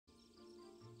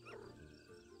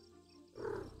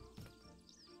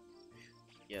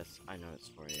Yes, I know it's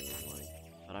for everyone,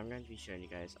 but I'm going to be showing you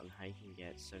guys on how you can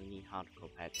get so many hardcore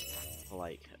pets for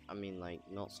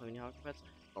not so many hardcore pets,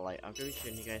 but I'm going to be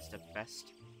showing you guys the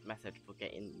best method for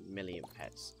getting million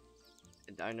pets.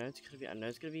 And I know it's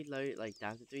gonna be low, like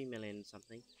down to 3 million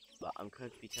something, but I'm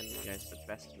going to be telling you guys the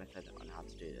best method on how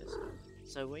to do this.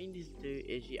 So what you need to do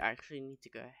is you actually need to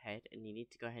go ahead and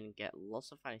get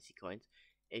lots of fantasy coins.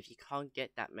 If you can't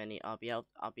get that many, I'll be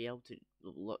able to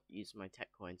use my tech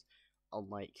coins on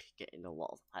getting a lot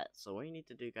of pets. So what you need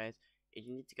to do, guys, is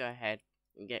you need to go ahead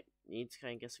and go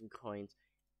and get some coins,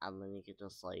 and then you can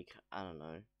just I don't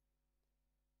know.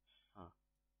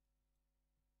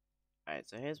 Alright,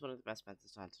 so here's one of the best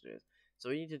methods on how to do this. So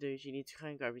what you need to do is you need to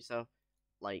kind of grab yourself,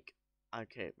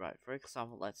 okay, right, for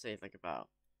example, let's say about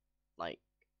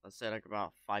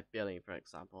 5 billion, for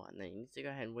example, and then you need to go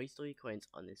ahead and waste all your coins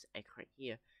on this egg right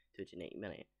here, 280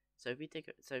 million. So if we do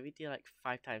like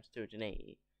 5 times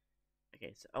 280,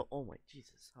 okay, so, oh my,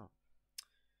 Jesus, huh.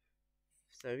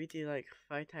 So if we do like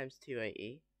 5 times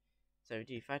 280, so if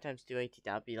we do 5 times 280,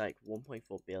 that'd be like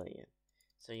 1.4 billion.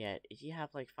 So yeah, if you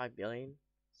have like 5 billion,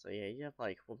 so yeah, you have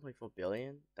like 1.4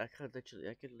 billion. That could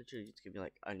literally just give you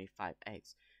like only 5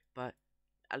 eggs. But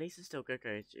at least it's still good,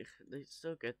 guys. It's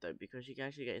still good though, because you can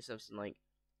actually get yourself some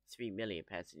 3 million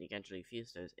pets, and you can actually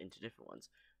fuse those into different ones.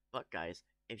 But guys,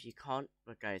 if you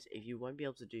won't be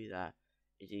able to do that,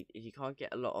 if you can't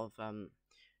get a lot of those,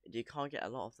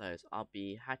 I'll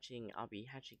be hatching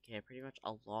here pretty much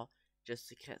a lot just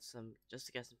to get some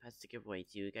pets to give away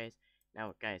to you guys.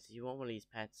 Now guys, if you want one of these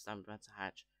pets I'm about to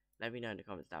hatch, let me know in the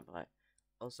comments down below.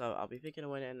 Also, I'll be picking a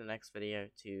winner in the next video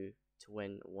to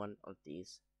win one of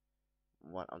these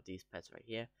pets right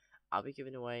here. I'll be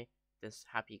giving away this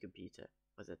happy computer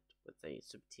with a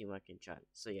super teamwork enchant.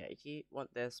 So yeah, if you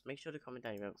want this, make sure to comment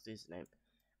down your username.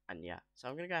 And yeah, so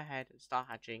I'm gonna go ahead and start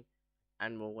hatching,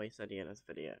 and we'll wait till the end of this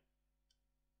video.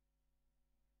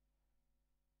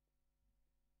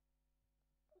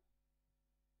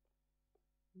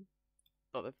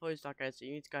 But before we start, guys,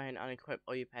 you need to go ahead and unequip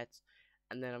all your pets,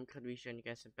 and then I'm going to be showing you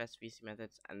guys some best VC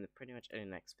methods and pretty much in the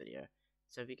next video.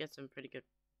 So if you get some pretty good,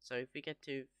 so if we get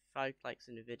to 5 likes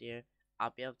in the video,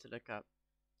 I'll be able to look up,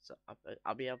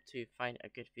 I'll be able to find a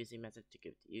good VC method to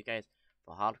give to you guys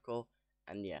for hardcore.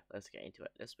 And yeah, let's get into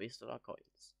it. Let's waste all our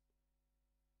coins.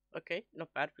 Okay,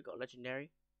 not bad. We got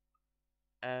legendary.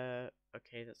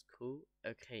 Okay, that's cool.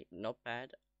 Okay, not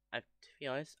bad. To be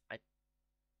honest,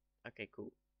 okay,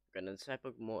 cool. We're gonna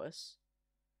cyborg mortis.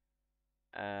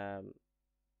 Pardon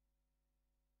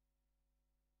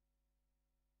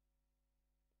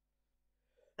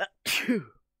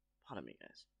me,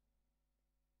 guys.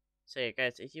 So yeah,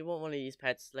 guys, if you want one of these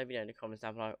pets, let me know in the comments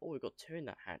down below. Oh, we got 2 in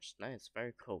that hatch. Nice,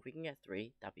 very cool. If we can get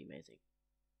 3, that'd be amazing.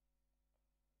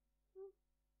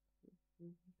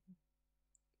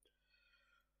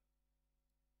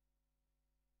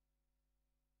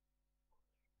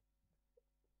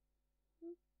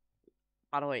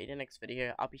 By the way, in the next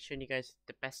video, I'll be showing you guys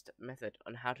the best method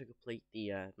on how to complete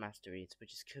the masteries,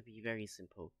 which could be very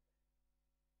simple.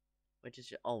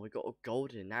 Oh, we got a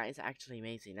golden. That is actually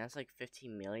amazing. That's like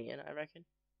 15 million, I reckon.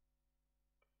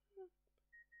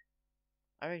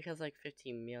 I reckon that's like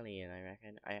 15 million, I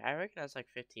reckon. I reckon that's like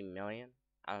 15 million.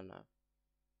 I don't know.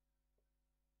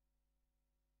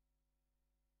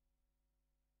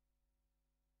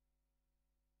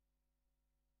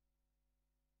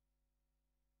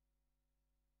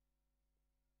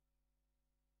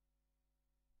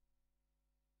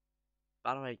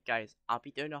 By the way, guys, I'll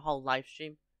be doing a whole live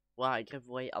stream where I give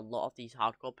away a lot of these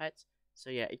hardcore pets. So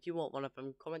yeah, if you want one of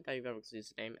them, comment down your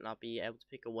username, and I'll be able to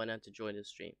pick a winner to join the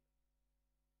stream.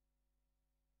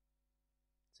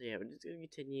 So yeah, we're just gonna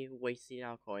continue wasting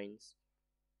our coins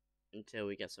until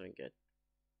we get something good.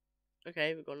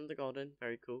 Okay, we got another golden.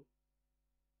 Very cool.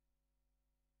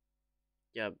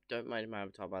 Yeah, don't mind my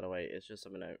avatar, by the way. It's just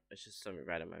something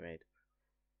random I made.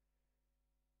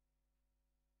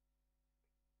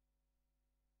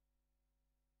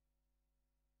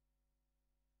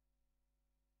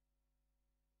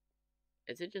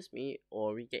 Is it just me,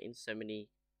 or are we getting so many?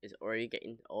 Are we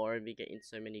getting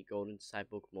so many golden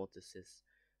cyborg mortises,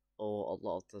 or a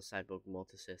lot of the cyborg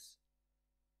mortises?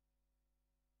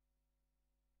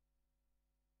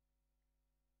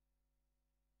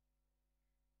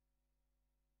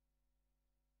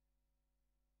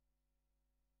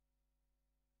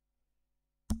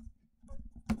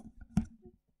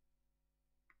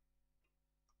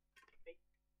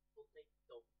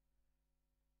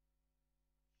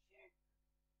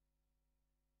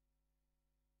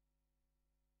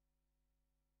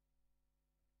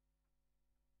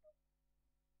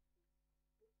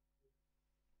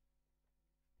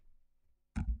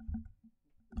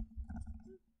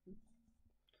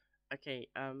 Okay,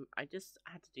 I just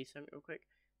had to do something real quick.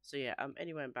 So yeah,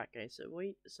 anyway, I'm back, guys.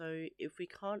 So if we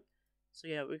can't, so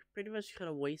yeah, we pretty much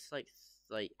gonna waste like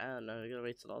I don't know, we're gonna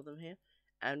waste a lot of them here,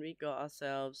 and we got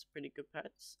ourselves pretty good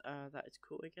pets. That is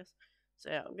cool, I guess. So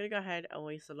yeah, I'm gonna go ahead and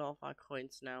waste a lot of our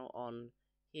coins now on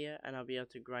here, and I'll be able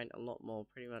to grind a lot more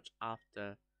pretty much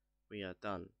after we are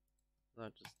done. So I'll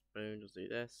just boom, just do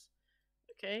this.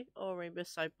 Okay, oh, rainbow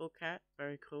sideboard cat,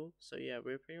 very cool. So yeah,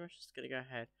 we're pretty much just gonna go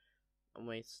ahead and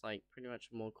waste like pretty much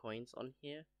more coins on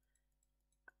here,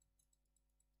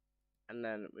 and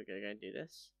then we're gonna go do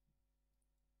this.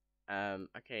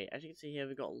 Okay, as you can see here,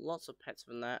 we got lots of pets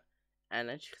from that, and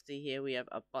as you can see here, we have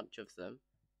a bunch of them,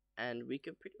 and we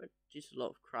can pretty much do a lot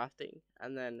of crafting,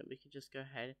 and then we can just go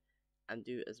ahead and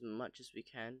do as much as we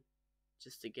can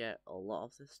just to get a lot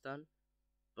of this done.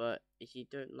 But if you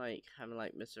don't like having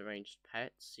like misarranged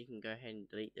pets, you can go ahead and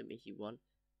delete them if you want.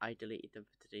 I deleted them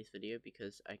for today's video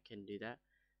because I can do that.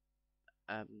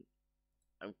 I'm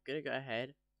gonna go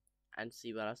ahead and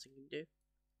see what else I can do.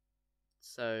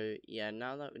 So yeah,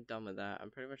 now that we're done with that,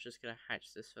 I'm pretty much just gonna hatch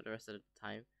this for the rest of the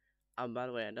time. By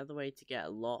the way, another way to get a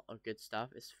lot of good stuff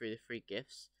is through the free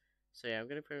gifts. So yeah, I'm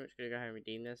pretty much gonna go ahead and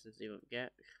redeem this and see what we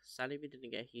get. Sadly, we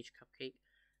didn't get a huge cupcake,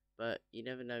 but you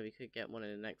never know, we could get one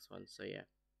in the next one. So yeah.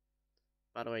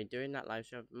 By the way, during that live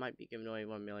show, I might be giving away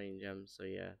 1 million gems. So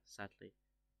yeah, sadly.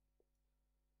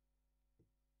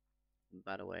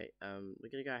 By the way, we're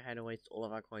gonna go ahead and waste all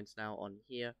of our coins now on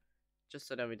here, just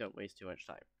so that we don't waste too much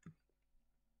time.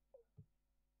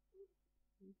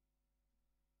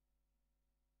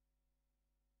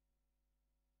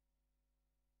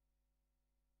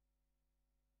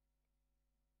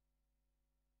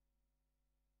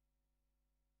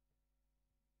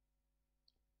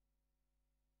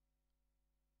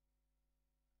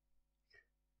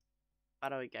 By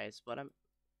the way, guys, by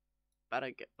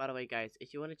the way, guys,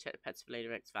 if you want to check the Pets for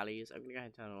Later X values, I'm gonna go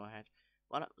ahead and turn it on ahead.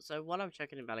 So while I'm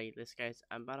checking the value list, guys,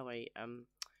 and by the way,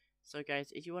 so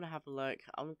guys, if you want to have a look,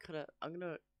 I'm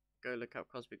gonna go look up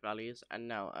Cosmic values, and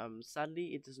now,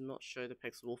 sadly, it does not show the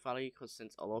Pixel Wolf value because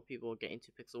since a lot of people are getting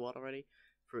to Pixel World already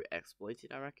through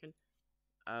exploited, I reckon.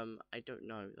 I don't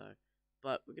know though,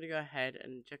 but we're gonna go ahead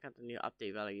and check out the new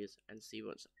update values and see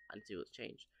what's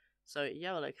changed. So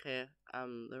yeah, look here.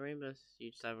 The rainbow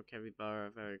huge cyber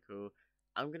capybara, very cool.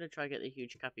 I'm gonna try get the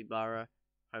huge capybara,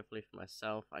 hopefully for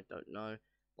myself. I don't know,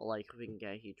 or like if we can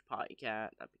get a huge party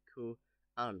cat, that'd be cool.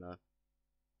 I don't know.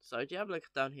 So do you have a look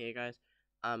down here, guys?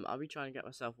 I'll be trying to get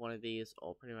myself one of these,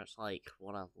 or pretty much like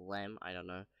one of them. I don't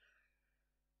know.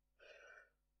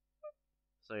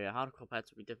 So yeah, hardcore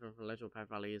pets will be different from little pet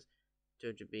values.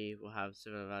 200B will have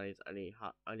similar values,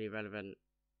 only relevant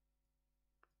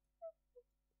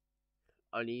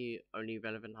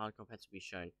hardcore pets will be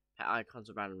shown. Pet icons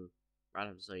are random.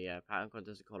 So yeah, pet icon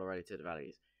doesn't correlate to the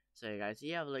values. So yeah, guys,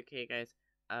 you have a look here, guys.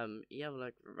 You have a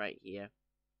look right here.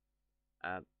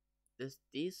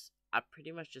 These are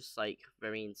pretty much just like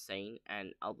very insane,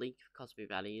 and I'll link cosmic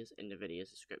values in the video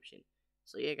description.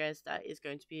 So yeah, guys, that is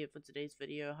going to be it for today's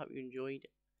video. Hope you enjoyed.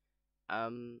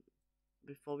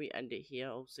 Before we end it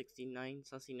here, 69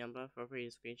 sussy number, feel free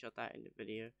to screenshot that in the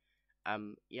video.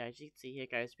 Yeah, as you can see here,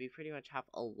 guys, we pretty much have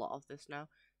a lot of this now,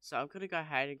 so I'm gonna go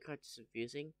ahead and cut to some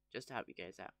fusing just to help you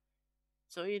guys out.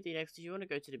 So what you do next is you want to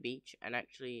go to the beach and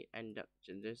actually end up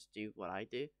and just do what I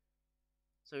do.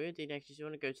 So what you do next is you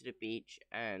want to go to the beach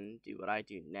and do what I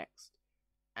do next.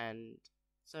 And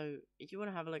so if you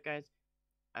want to have a look, guys,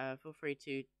 feel free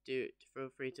to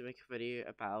make a video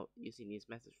about using these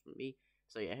methods from me.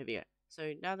 So yeah, here we go.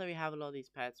 So now that we have a lot of these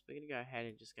pets, we're gonna go ahead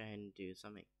and do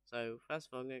something. So first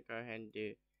of all, I'm gonna go ahead and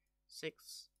do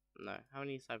 6. No, how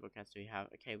many cyborg cats do we have?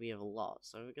 Okay, we have a lot,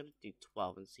 so we're gonna do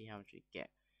 12 and see how much we get.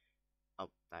 Oh,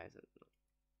 that isn't.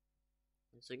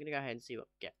 So we're gonna go ahead and see what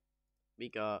we get. We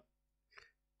got.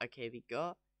 Okay, we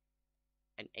got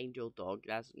an angel dog.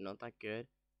 That's not that good,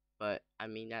 but I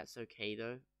mean that's okay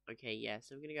though. Okay, yeah.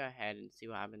 So we're gonna go ahead and see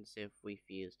what happens if we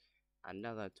fuse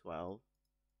another 12.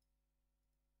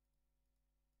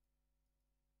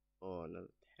 Or another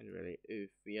 10 really.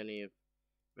 Oof, we only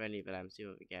have see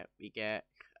what we get. We get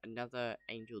another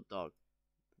angel dog.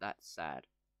 That's sad.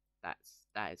 That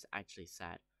is actually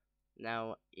sad.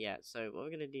 Now, yeah, so what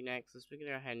we're gonna do next is we're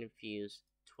gonna go ahead and infuse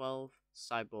 12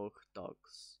 cyborg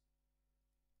dogs.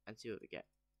 And see what we get.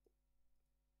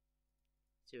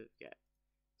 See what we get.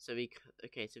 So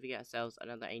we get ourselves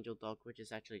another angel dog, which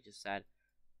is actually just sad.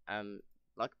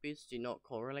 Luck boosts do not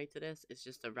correlate to this. It's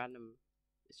just a random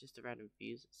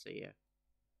fuse. So yeah.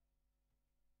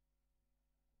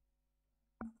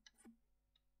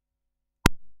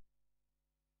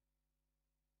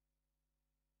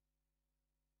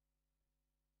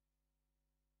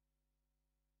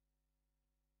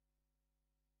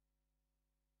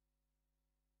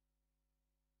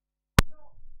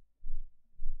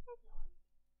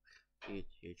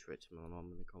 huge rich my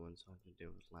mom in the comments how to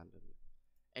deal with Landon.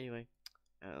 Anyway,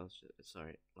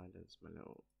 sorry, Landon's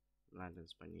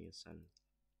my niece and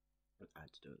I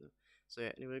had to do it though. So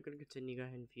yeah, anyway, we're gonna continue go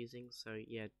ahead and fusing. So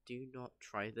yeah, do not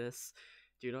try this.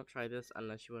 Do not try this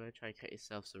unless you want to try to get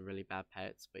yourself some really bad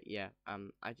pets. But yeah,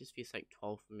 I just fused like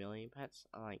 12 million pets.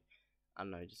 I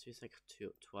don't know, just fused like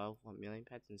 12 1 million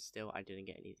pets, and still I didn't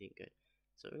get anything good.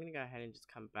 So we're gonna go ahead and just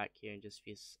come back here and just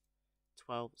fuse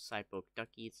 12 cyborg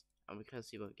duckies, and we're gonna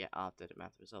see what we get after the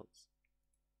math results.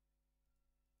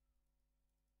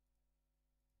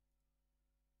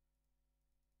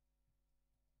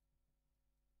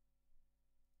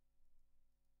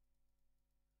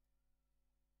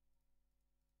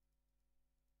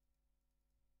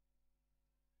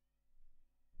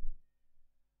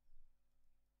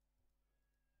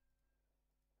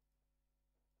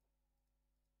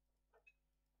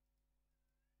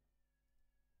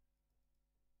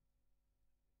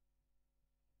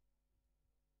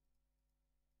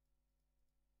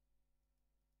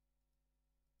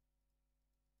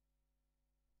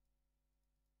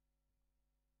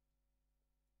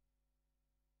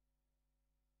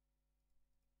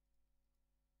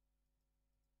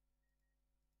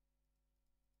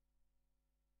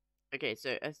 Okay,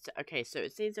 so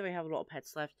it seems that we have a lot of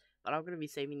pets left, but I'm gonna be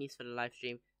saving these for the live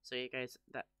stream. So yeah, guys,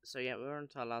 yeah, we're on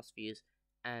to our last fuse,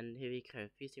 and here we go.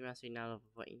 Fusing mastery now level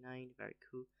 49, very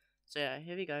cool. So yeah,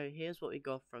 here we go. Here's what we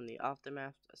got from the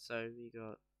aftermath. So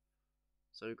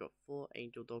we got 4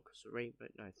 angel dogs rainbow,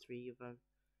 no, 3 of them.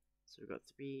 So we got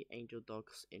 3 angel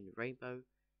dogs in rainbow.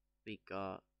 We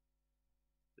got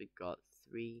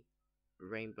 3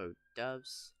 rainbow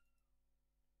doves.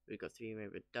 We got 3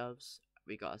 rainbow doves.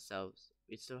 We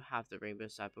still have the rainbow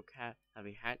cyborg cat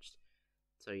having hatched.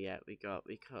 So yeah, we got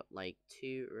like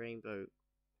 2 rainbow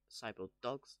cyborg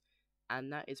dogs,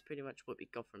 and that is pretty much what we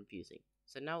got from fusing.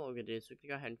 So now what we're gonna do is we're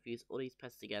gonna go ahead and fuse all these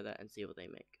pets together and see what they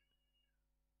make.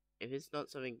 If it's not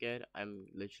something good, I'm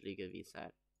literally gonna be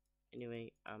sad.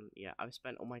 Anyway, yeah, I've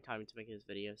spent all my time to make this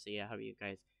video, so yeah, I hope you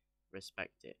guys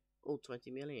respect it. Oh, 20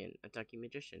 million, attacking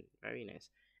magician, very nice.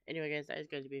 Anyway guys, that is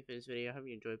going to be it for this video. I hope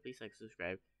you enjoyed. Please like,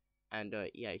 subscribe, and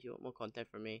yeah, if you want more content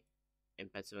from me in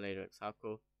Pet Simulator X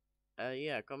Hardcore,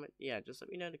 yeah, comment, yeah, just let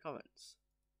me know in the comments.